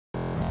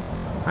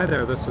Hi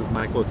there, this is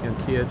Michael with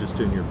Young Kia, just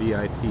doing your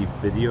VIP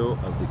video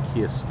of the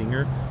Kia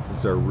Stinger. This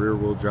is our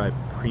rear-wheel drive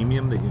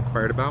premium that you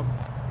inquired about.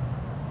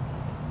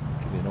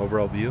 Give you an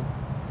overall view.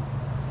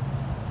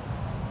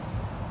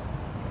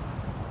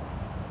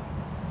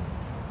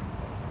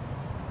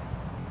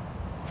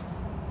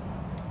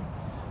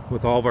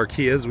 With all of our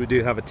Kias, we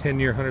do have a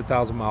 10-year,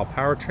 100,000-mile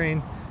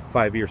powertrain,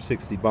 5-year,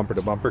 60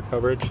 bumper-to-bumper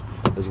coverage,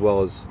 as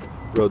well as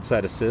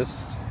roadside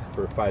assist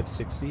for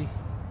 560.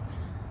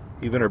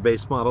 Even our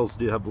base models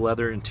do have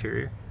leather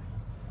interior.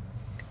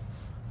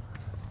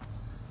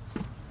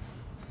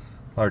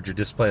 Larger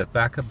display with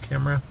backup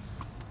camera.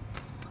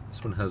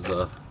 This one has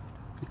the,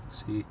 if you can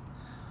see,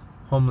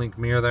 HomeLink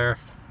mirror there.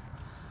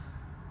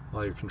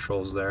 All your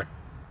controls there.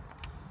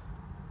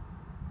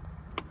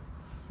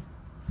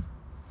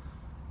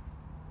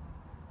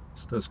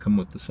 This does come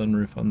with the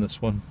sunroof on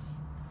this one.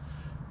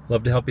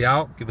 Love to help you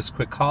out. Give us a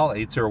quick call,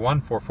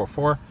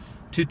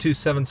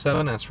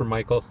 801-444-2277. Ask for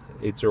Michael,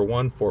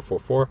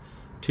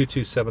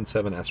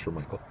 801-444-2277. Ask for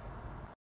Michael.